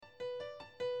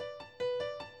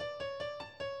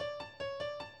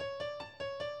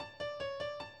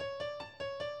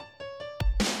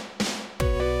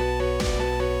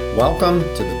Welcome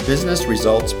to the Business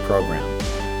Results Program.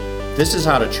 This is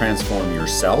how to transform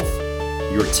yourself,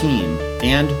 your team,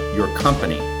 and your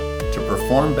company to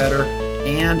perform better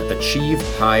and achieve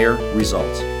higher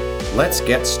results. Let's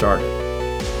get started.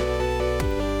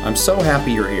 I'm so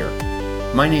happy you're here.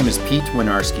 My name is Pete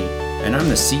Winiarski, and I'm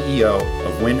the CEO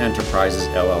of Win Enterprises,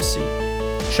 LLC.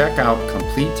 Check out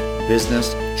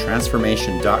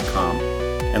CompleteBusinessTransformation.com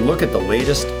and look at the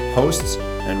latest posts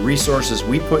and resources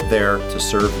we put there to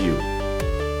serve you.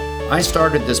 I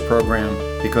started this program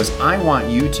because I want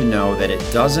you to know that it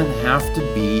doesn't have to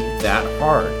be that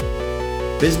hard.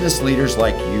 Business leaders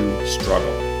like you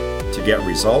struggle to get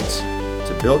results,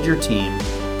 to build your team,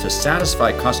 to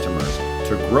satisfy customers,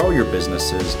 to grow your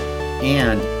businesses,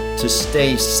 and to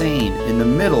stay sane in the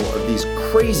middle of these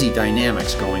crazy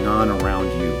dynamics going on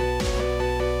around you.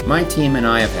 My team and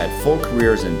I have had full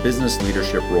careers in business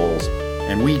leadership roles,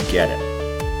 and we get it.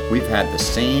 We've had the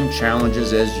same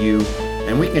challenges as you,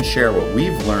 and we can share what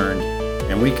we've learned,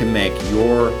 and we can make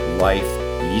your life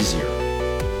easier.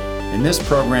 In this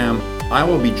program, I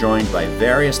will be joined by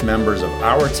various members of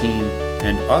our team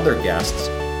and other guests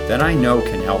that I know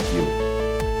can help you.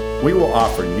 We will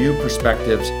offer new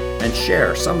perspectives and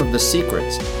share some of the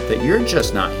secrets that you're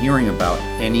just not hearing about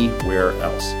anywhere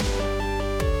else.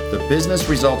 The Business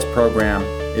Results Program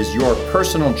is your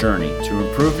personal journey to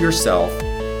improve yourself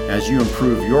as you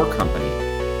improve your company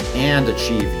and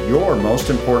achieve your most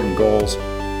important goals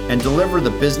and deliver the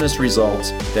business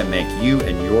results that make you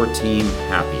and your team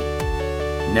happy.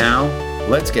 Now,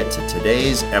 let's get to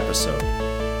today's episode.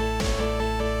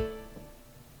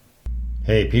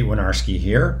 Hey, Pete Winiarski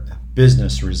here,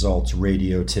 Business Results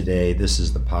Radio Today. This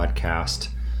is the podcast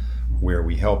where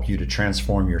we help you to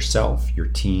transform yourself, your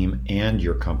team, and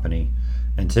your company.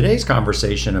 And today's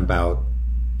conversation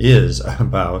is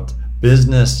about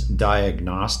business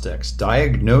diagnostics,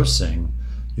 diagnosing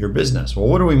your business. Well,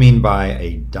 what do we mean by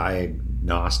a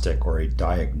diagnostic or a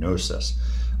diagnosis?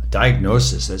 A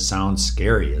diagnosis, that sounds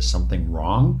scary. Is something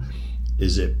wrong?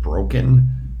 Is it broken?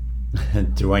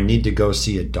 Do I need to go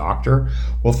see a doctor?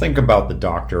 Well, think about the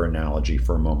doctor analogy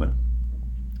for a moment.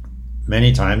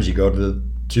 Many times you go to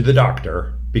the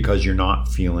doctor because you're not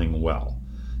feeling well.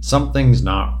 Something's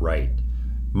not right.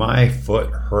 My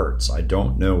foot hurts. I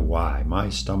don't know why. My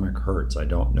stomach hurts. I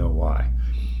don't know why.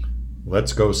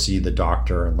 Let's go see the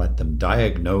doctor and let them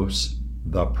diagnose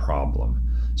the problem.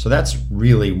 So that's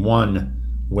really one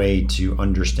way to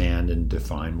understand and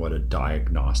define what a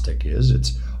diagnostic is.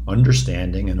 It's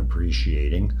understanding and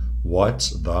appreciating what's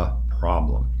the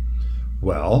problem.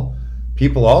 Well,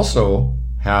 people also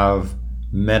have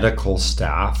medical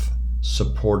staff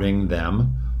supporting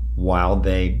them while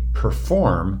they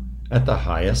perform at the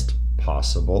highest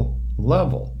possible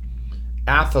level.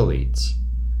 Athletes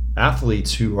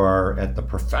who are at the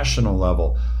professional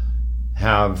level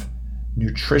have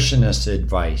nutritionist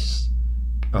advice,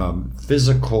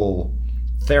 physical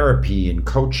therapy and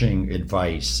coaching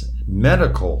advice,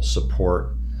 medical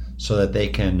support so that they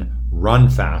can run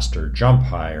faster, jump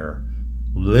higher,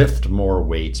 lift more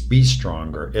weights, be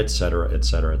stronger, etc.,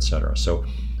 etc., etc. So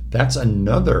that's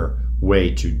another way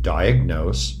to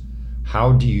diagnose.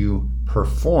 How do you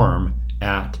perform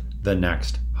at the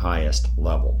next highest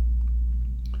level?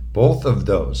 Both of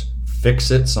those, fix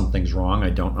it, something's wrong,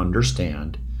 I don't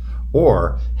understand,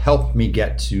 or help me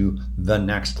get to the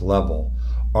next level,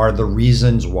 are the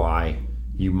reasons why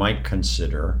you might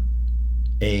consider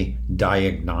a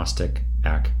diagnostic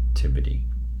activity.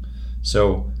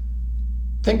 So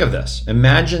think of this.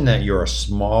 Imagine that you're a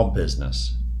small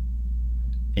business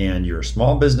and you're a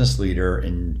small business leader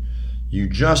and you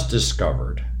just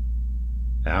discovered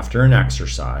after an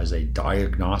exercise, a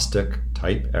diagnostic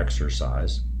type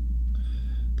exercise,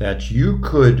 that you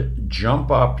could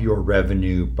jump up your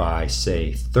revenue by,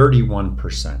 say,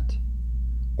 31%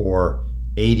 or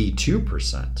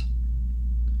 82%.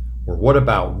 Or what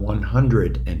about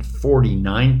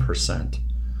 149%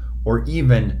 or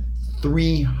even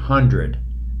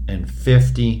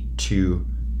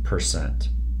 352%?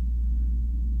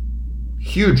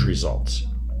 Huge results.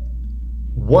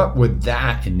 What would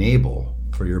that enable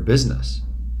for your business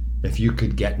if you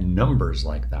could get numbers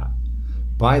like that?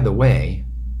 By the way,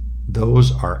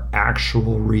 those are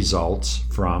actual results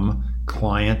from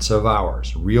clients of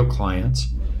ours, real clients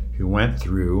who went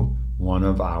through one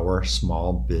of our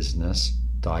small business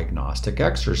diagnostic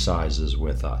exercises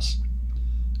with us.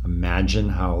 Imagine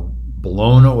how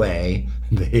blown away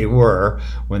they were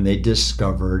when they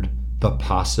discovered the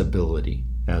possibility,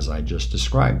 as I just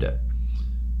described it.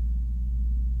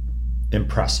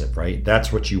 Impressive, right?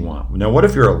 That's what you want. Now, what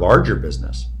if you're a larger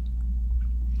business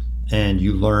and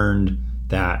you learned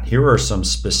that here are some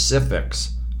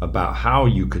specifics about how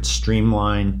you could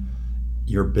streamline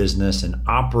your business and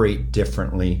operate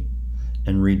differently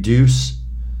and reduce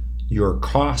your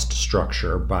cost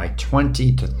structure by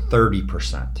 20 to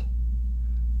 30%.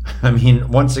 I mean,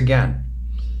 once again,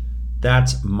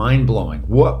 that's mind-blowing.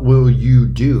 What will you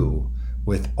do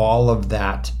with all of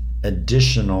that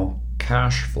additional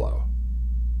cash flow?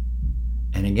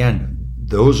 And again,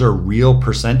 those are real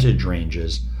percentage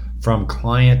ranges from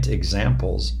client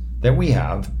examples that we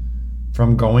have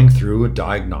from going through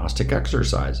diagnostic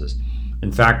exercises.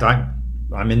 In fact,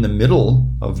 I'm in the middle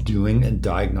of doing a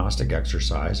diagnostic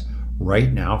exercise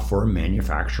right now for a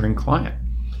manufacturing client.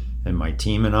 And my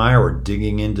team and I are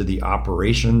digging into the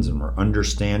operations, and we're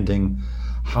understanding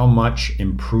how much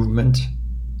improvement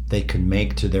they can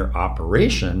make to their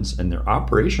operations and their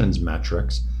operations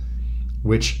metrics,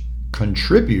 which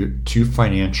contribute to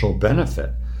financial benefit.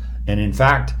 And in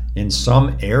fact, in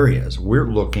some areas,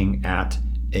 we're looking at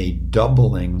a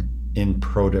doubling in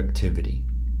productivity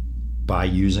by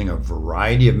using a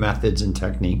variety of methods and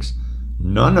techniques,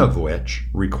 none of which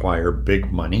require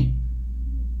big money,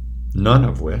 none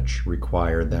of which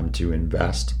require them to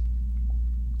invest.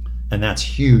 And that's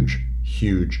huge,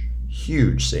 huge,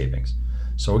 huge savings.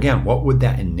 So again, what would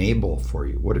that enable for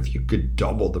you? What if you could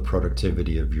double the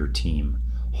productivity of your team?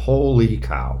 Holy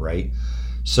cow, right?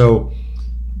 So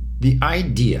the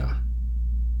idea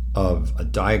of a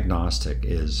diagnostic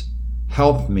is,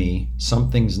 help me,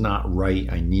 something's not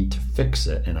right, I need to fix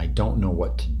it, and I don't know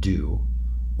what to do.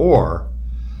 Or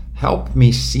help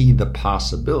me see the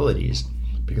possibilities,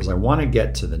 because I want to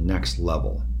get to the next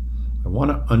level. I want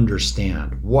to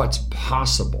understand what's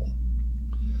possible.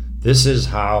 This is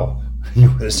how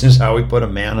we put a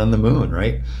man on the moon,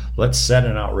 right? Let's set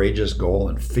an outrageous goal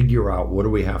and figure out what do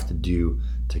we have to do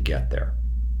to get there.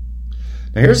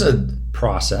 Now, here's a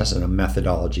process and a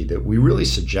methodology that we really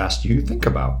suggest you think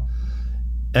about.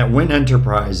 At Win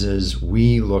Enterprises,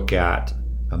 we look at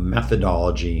a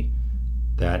methodology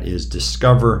that is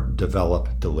discover,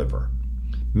 develop, deliver.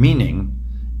 Meaning,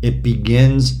 it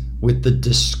begins with the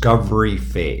discovery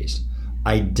phase,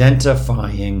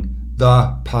 identifying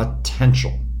the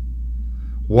potential.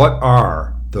 What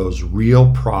are those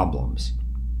real problems,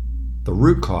 the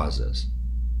root causes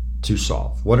to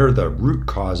solve? What are the root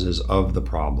causes of the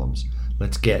problems?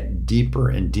 Let's get deeper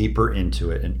and deeper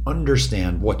into it and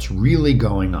understand what's really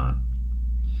going on.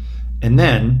 And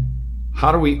then,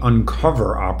 how do we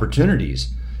uncover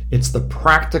opportunities? It's the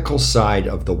practical side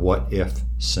of the what if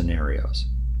scenarios.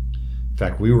 In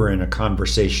fact, we were in a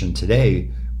conversation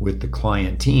today with the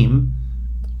client team.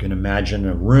 You can imagine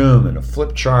a room and a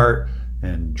flip chart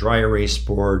and dry erase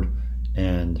board,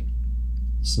 and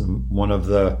one of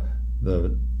the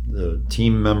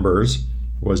team members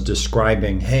was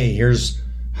describing, hey, here's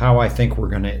how I think we're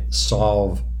going to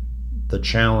solve the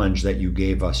challenge that you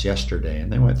gave us yesterday.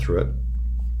 And they went through it.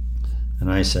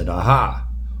 And I said, aha,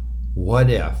 what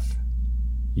if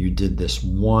you did this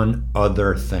one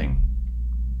other thing?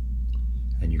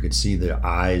 And you could see the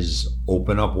eyes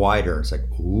open up wider. It's like,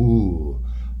 ooh,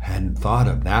 hadn't thought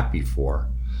of that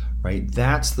before, right?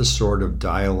 That's the sort of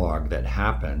dialogue that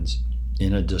happens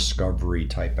in a discovery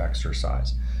type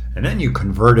exercise. And then you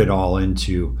convert it all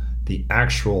into the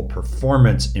actual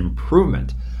performance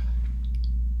improvement.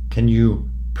 Can you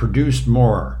produce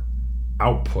more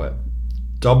output,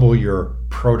 double your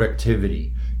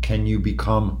productivity? Can you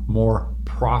become more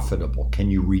profitable? Can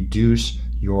you reduce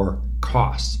your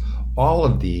costs? All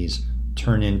of these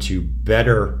turn into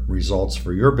better results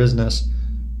for your business,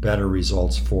 better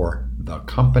results for the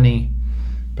company,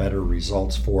 better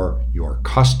results for your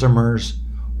customers.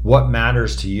 What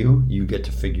matters to you, you get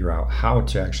to figure out how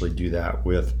to actually do that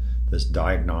with this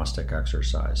diagnostic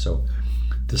exercise. So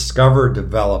discover,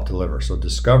 develop, deliver. So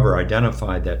discover,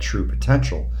 identify that true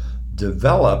potential.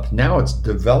 Develop, now it's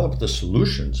develop the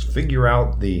solutions, figure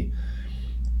out the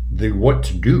what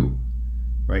to do,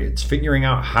 right? It's figuring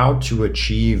out how to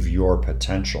achieve your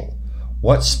potential.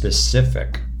 What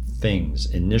specific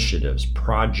things, initiatives,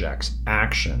 projects,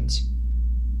 actions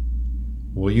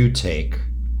will you take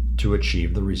to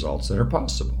achieve the results that are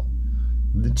possible?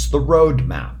 It's the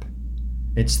roadmap.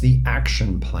 It's the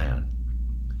action plan.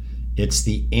 It's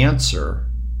the answer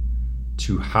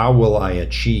to how will I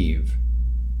achieve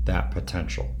that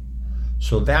potential.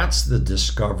 So that's the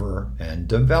discover and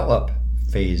develop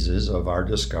phases of our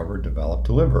discover, develop,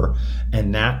 deliver.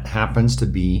 And that happens to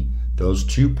be, those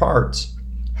two parts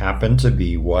happen to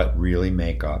be what really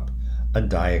make up a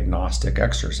diagnostic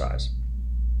exercise.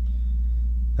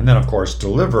 And then, of course,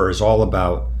 deliver is all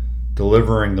about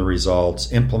delivering the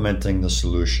results, implementing the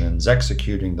solutions,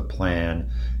 executing the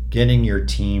plan, getting your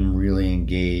team really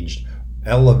engaged,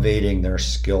 elevating their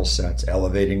skill sets,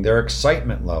 elevating their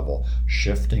excitement level,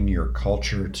 shifting your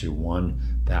culture to one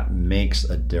that makes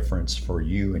a difference for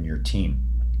you and your team.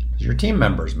 Because your team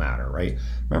members matter, right?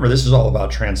 Remember, this is all about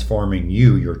transforming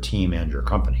you, your team, and your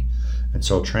company. And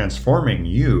so transforming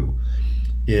you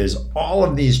is all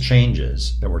of these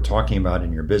changes that we're talking about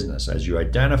in your business as you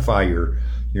identify your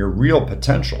real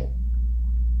potential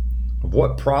of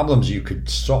what problems you could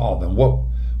solve and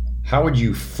how would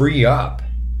you free up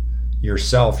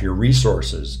yourself, your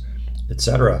resources,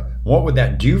 etc. What would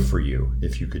that do for you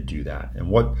if you could do that? And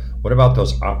what about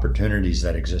those opportunities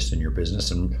that exist in your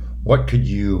business, and what could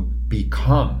you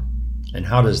become, and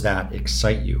how does that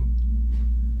excite you?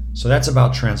 So that's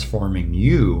about transforming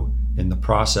you in the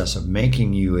process of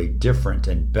making you a different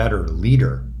and better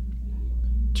leader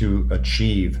to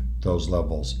achieve those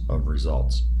levels of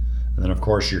results. And then, of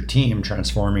course, your team,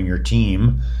 transforming your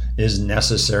team is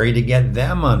necessary to get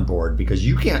them on board, because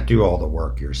you can't do all the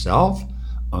work yourself.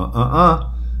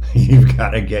 You've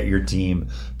got to get your team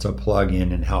to plug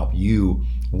in and help you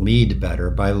lead better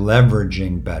by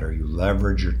leveraging better. You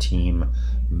leverage your team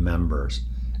members.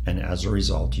 And as a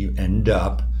result, you end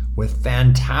up with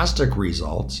fantastic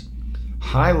results,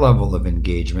 high level of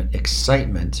engagement,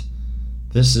 excitement.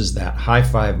 This is that high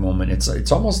five moment.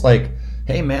 It's almost like,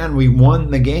 hey man, we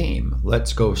won the game.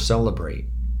 Let's go celebrate.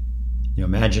 You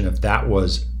imagine if that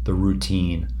was the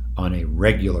routine on a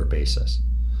regular basis.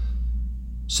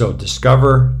 So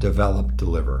discover, develop,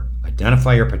 deliver.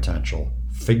 Identify your potential,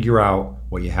 figure out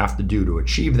what you have to do to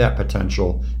achieve that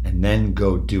potential, and then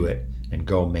go do it and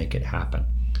go make it happen.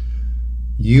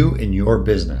 You in your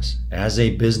business, as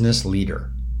a business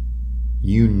leader,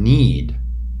 you need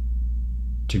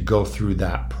to go through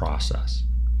that process,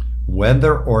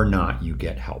 whether or not you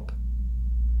get help.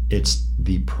 It's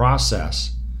the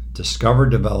process, discover,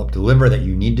 develop, deliver, that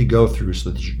you need to go through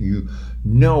so that you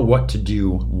know what to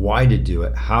do, why to do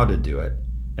it, how to do it,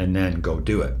 and then go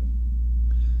do it.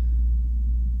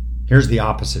 Here's the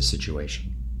opposite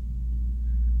situation.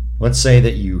 Let's say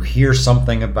that you hear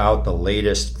something about the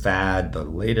latest fad, the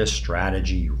latest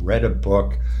strategy, you read a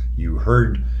book, you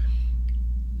heard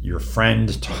your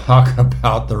friend talk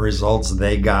about the results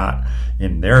they got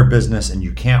in their business, and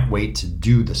you can't wait to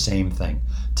do the same thing,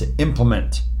 to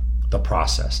implement the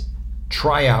process,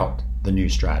 try out the new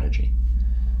strategy.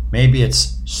 Maybe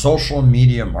it's social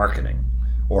media marketing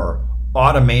or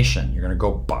automation. You're going to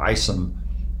go buy some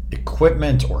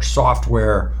equipment or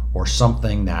software or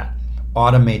something that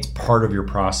automates part of your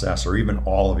process or even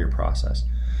all of your process.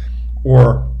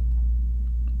 Or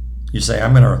you say,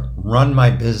 I'm going to run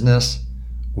my business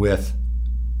with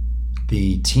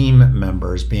the team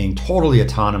members being totally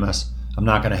autonomous. I'm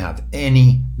not going to have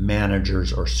any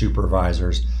managers or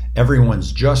supervisors.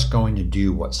 Everyone's just going to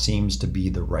do what seems to be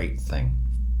the right thing.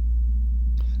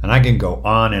 And I can go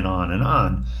on and on and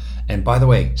on. And by the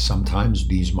way, sometimes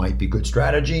these might be good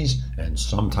strategies and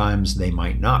sometimes they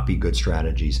might not be good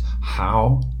strategies.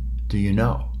 How do you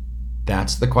know?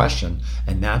 That's the question.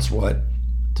 And that's what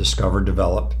Discover,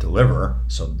 Develop, Deliver.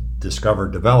 So Discover,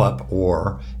 Develop,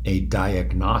 or a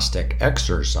diagnostic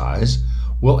exercise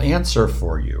will answer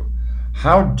for you.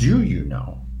 How do you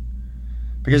know?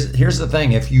 Because here's the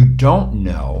thing, if you don't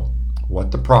know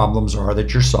what the problems are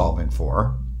that you're solving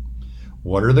for,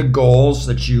 what are the goals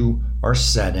that you are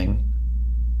setting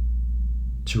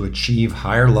to achieve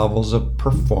higher levels of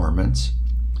performance,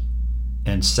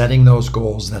 and setting those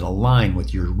goals that align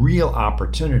with your real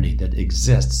opportunity that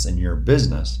exists in your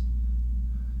business,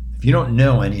 if you don't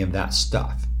know any of that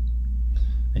stuff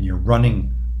and you're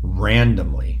running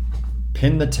randomly,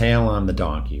 pin the tail on the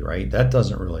donkey, right? That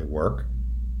doesn't really work.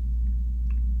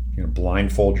 You're going to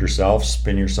blindfold yourself,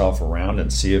 spin yourself around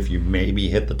and see if you maybe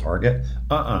hit the target.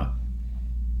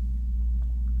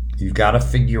 You've got to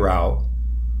figure out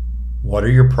what are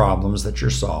your problems that you're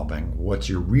solving, what's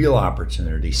your real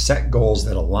opportunity, set goals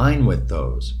that align with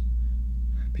those.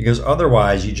 Because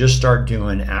otherwise you just start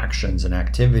doing actions and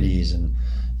activities and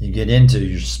you get into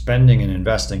you're spending and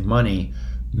investing money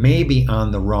maybe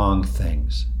on the wrong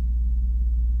things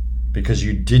because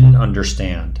you didn't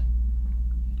understand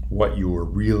what you were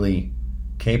really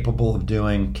capable of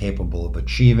doing, capable of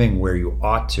achieving, where you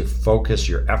ought to focus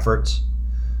your efforts.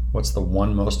 What's the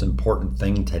one most important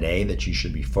thing today that you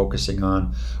should be focusing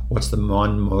on? What's the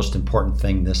one most important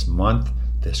thing this month,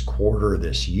 this quarter,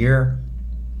 this year?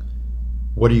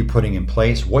 What are you putting in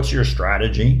place? What's your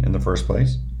strategy in the first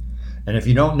place? And if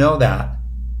you don't know that,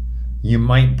 you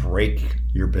might break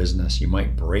your business. You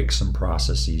might break some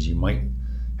processes. You might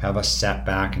have a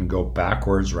setback and go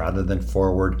backwards rather than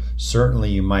forward. Certainly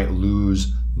you might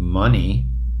lose money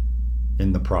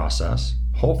in the process.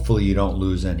 Hopefully you don't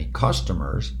lose any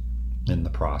customers, in the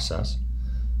process.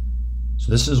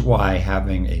 So this is why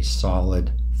having a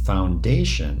solid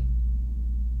foundation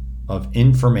of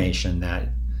information that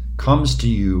comes to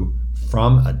you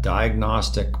from a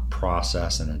diagnostic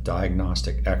process and a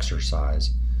diagnostic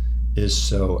exercise is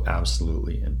so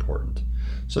absolutely important.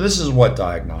 So this is what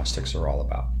diagnostics are all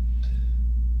about.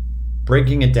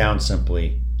 Breaking it down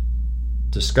simply,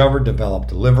 discover, develop,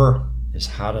 deliver is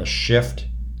how to shift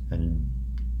and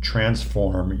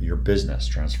transform your business,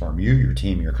 transform you, your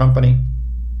team, your company.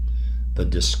 The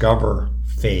discover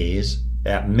phase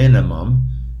at minimum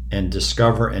and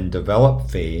discover and develop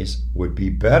phase would be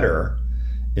better,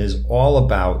 is all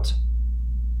about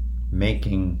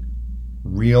making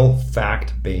real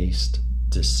fact-based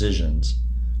decisions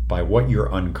by what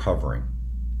you're uncovering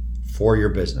for your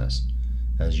business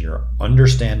as you're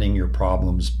understanding your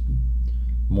problems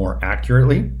more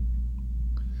accurately.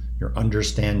 You're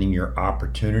understanding your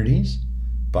opportunities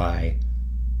by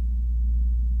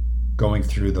going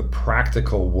through the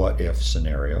practical what-if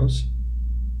scenarios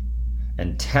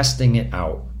and testing it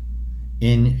out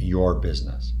in your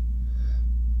business.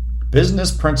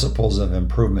 Business principles of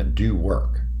improvement do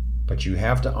work, but you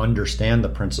have to understand the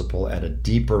principle at a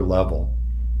deeper level.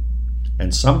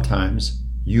 And sometimes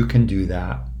you can do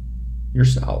that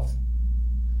yourself.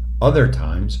 Other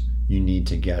times you need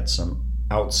to get some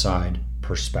outside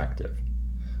perspective.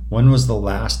 When was the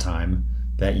last time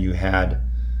that you had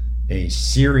a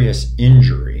serious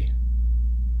injury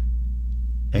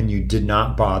and you did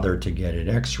not bother to get it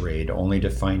x-rayed, only to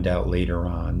find out later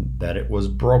on that it was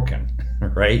broken,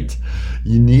 right?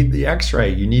 You need the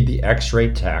x-ray. You need the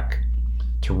x-ray tech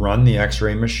to run the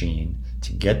x-ray machine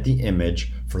to get the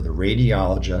image for the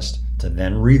radiologist to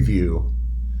then review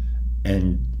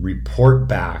and report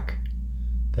back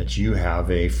that you have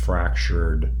a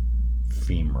fractured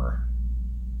femur,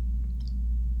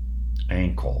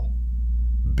 ankle,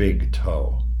 big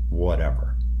toe,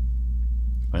 whatever.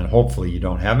 And hopefully you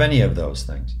don't have any of those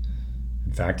things.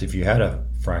 In fact, if you had a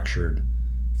fractured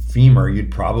femur,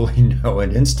 you'd probably know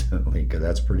it instantly because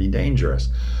that's pretty dangerous.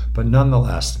 But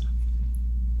nonetheless,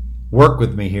 work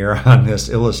with me here on this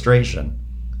illustration.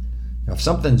 Now, if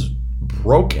something's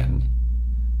broken,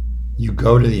 you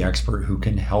go to the expert who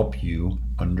can help you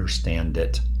understand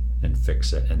it and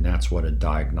fix it. And that's what a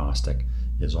diagnostic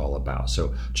is all about.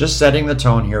 So just setting the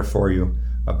tone here for you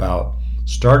about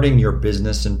starting your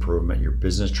business improvement, your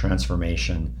business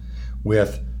transformation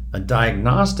with a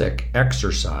diagnostic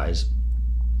exercise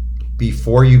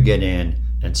before you get in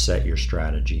and set your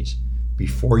strategies,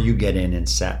 before you get in and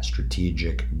set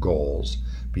strategic goals,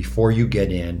 before you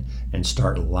get in and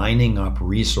start lining up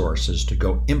resources to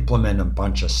go implement a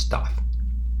bunch of stuff.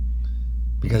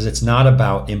 Because it's not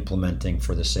about implementing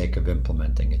for the sake of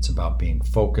implementing. It's about being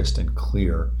focused and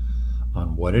clear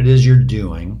on what it is you're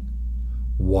doing,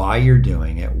 why you're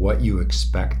doing it, what you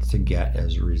expect to get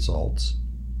as results.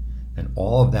 And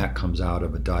all of that comes out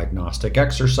of a diagnostic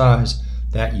exercise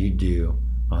that you do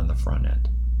on the front end.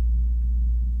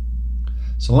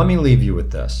 So let me leave you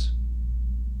with this.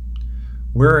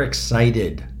 We're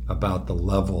excited about the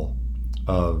level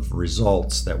of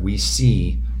results that we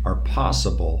see are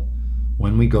possible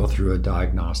when we go through a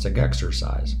diagnostic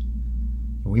exercise.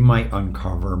 We might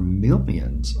uncover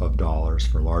millions of dollars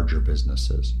for larger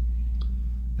businesses,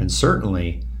 and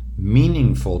certainly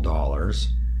meaningful dollars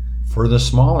for the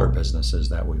smaller businesses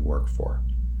that we work for.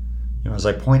 As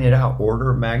I pointed out,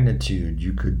 order of magnitude,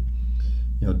 you could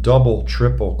double,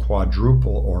 triple,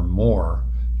 quadruple or more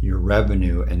your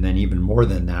revenue, and then even more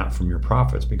than that from your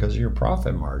profits because of your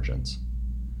profit margins.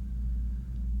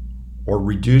 Or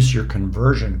reduce your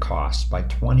conversion costs by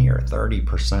 20 or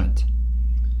 30%.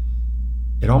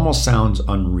 It almost sounds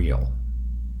unreal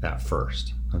at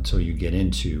first until you get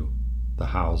into the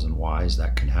hows and whys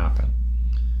that can happen.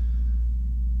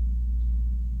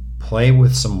 Play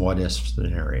with some what-if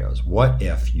scenarios. What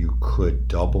if you could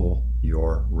double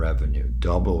your revenue,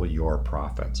 double your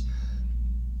profits?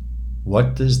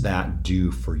 What does that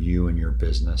do for you and your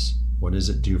business? What does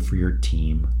it do for your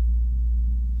team?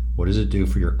 What does it do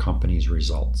for your company's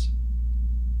results?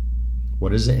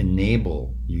 What does it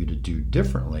enable you to do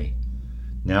differently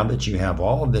now that you have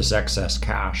all of this excess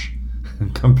cash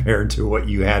compared to what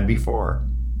you had before?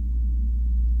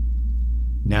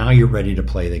 Now you're ready to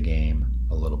play the game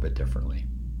a little bit differently.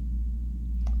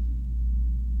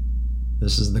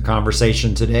 This is the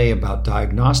conversation today about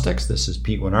diagnostics. This is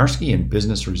Pete Winiarski in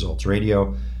Business Results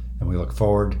Radio, and we look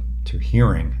forward to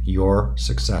hearing your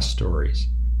success stories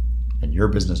and your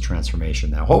business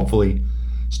transformation that hopefully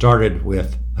started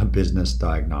with a business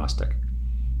diagnostic.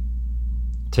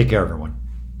 Take care, everyone.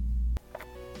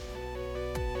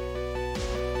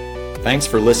 Thanks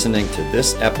for listening to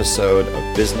this episode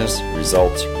of Business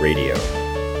Results Radio.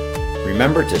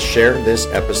 Remember to share this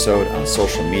episode on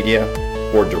social media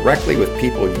or directly with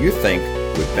people you think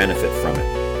would benefit from it.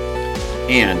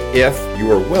 And if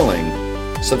you are willing,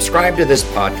 subscribe to this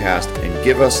podcast and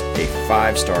give us a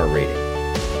 5-star rating.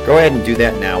 Go ahead and do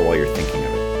that now while you're thinking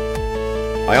of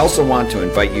it. I also want to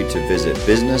invite you to visit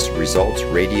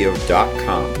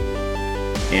businessresultsradio.com.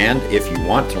 And if you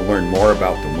want to learn more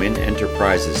about the Win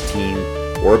Enterprises team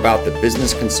or about the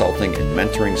business consulting and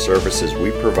mentoring services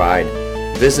we provide,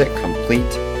 visit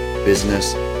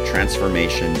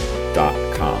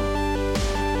CompleteBusinessTransformation.com.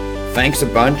 Thanks a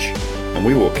bunch, and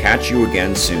we will catch you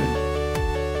again soon.